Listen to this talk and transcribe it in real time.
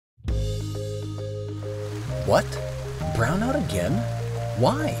What? Brownout again?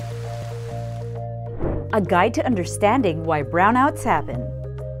 Why? A guide to understanding why brownouts happen.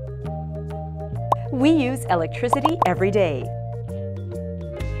 We use electricity every day.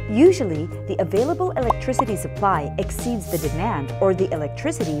 Usually, the available electricity supply exceeds the demand or the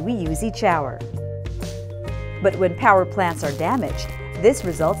electricity we use each hour. But when power plants are damaged, this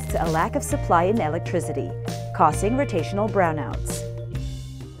results to a lack of supply in electricity, causing rotational brownouts.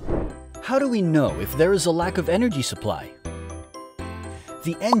 How do we know if there is a lack of energy supply?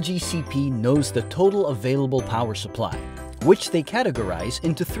 The NGCP knows the total available power supply, which they categorize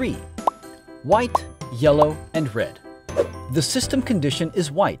into three: white, yellow, and red. The system condition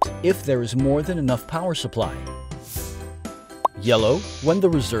is white if there is more than enough power supply. Yellow when the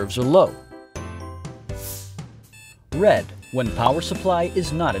reserves are low. Red when power supply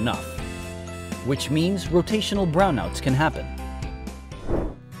is not enough, which means rotational brownouts can happen.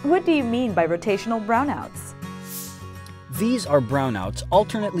 What do you mean by rotational brownouts? These are brownouts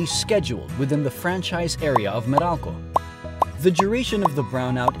alternately scheduled within the franchise area of Meralco. The duration of the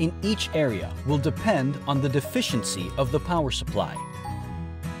brownout in each area will depend on the deficiency of the power supply.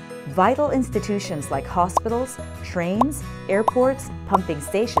 Vital institutions like hospitals, trains, airports, pumping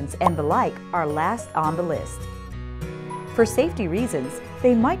stations, and the like are last on the list. For safety reasons,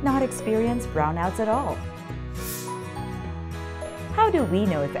 they might not experience brownouts at all. How do we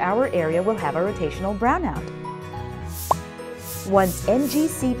know if our area will have a rotational brownout? Once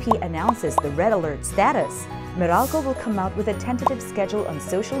NGCP announces the red alert status, Meralco will come out with a tentative schedule on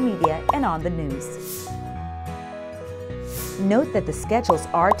social media and on the news. Note that the schedules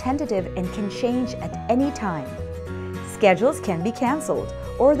are tentative and can change at any time. Schedules can be cancelled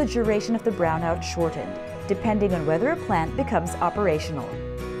or the duration of the brownout shortened, depending on whether a plant becomes operational.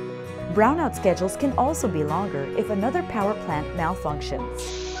 Brownout schedules can also be longer if another power plant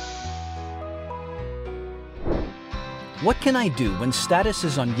malfunctions. What can I do when status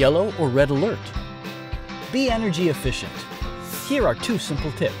is on yellow or red alert? Be energy efficient. Here are 2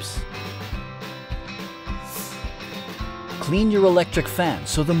 simple tips. Clean your electric fan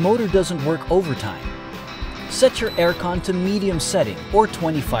so the motor doesn't work overtime. Set your aircon to medium setting or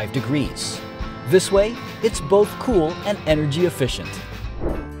 25 degrees. This way, it's both cool and energy efficient.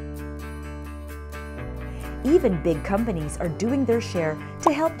 Even big companies are doing their share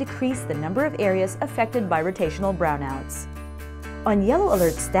to help decrease the number of areas affected by rotational brownouts. On yellow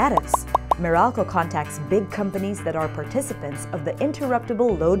alert status, Meralco contacts big companies that are participants of the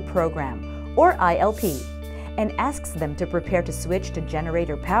Interruptible Load Program, or ILP, and asks them to prepare to switch to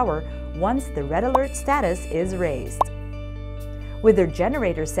generator power once the red alert status is raised. With their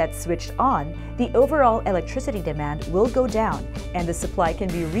generator set switched on, the overall electricity demand will go down and the supply can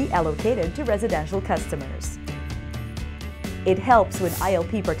be reallocated to residential customers. It helps when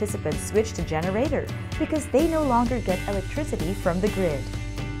ILP participants switch to generator because they no longer get electricity from the grid,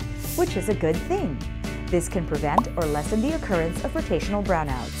 which is a good thing. This can prevent or lessen the occurrence of rotational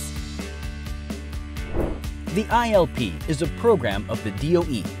brownouts. The ILP is a program of the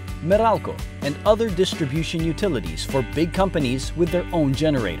DOE, Meralco, and other distribution utilities for big companies with their own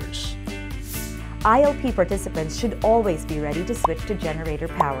generators. ILP participants should always be ready to switch to generator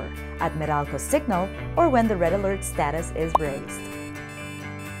power at Meralco's signal or when the red alert status is raised.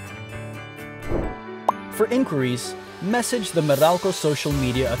 For inquiries, message the Meralco social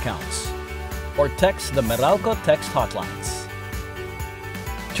media accounts or text the Meralco text hotlines.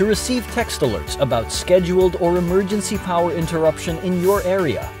 To receive text alerts about scheduled or emergency power interruption in your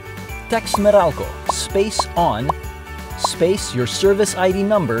area, text Meralco _on your service ID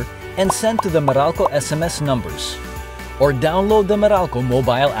number and send to the Meralco SMS numbers, or download the Meralco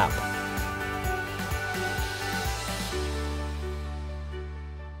mobile app.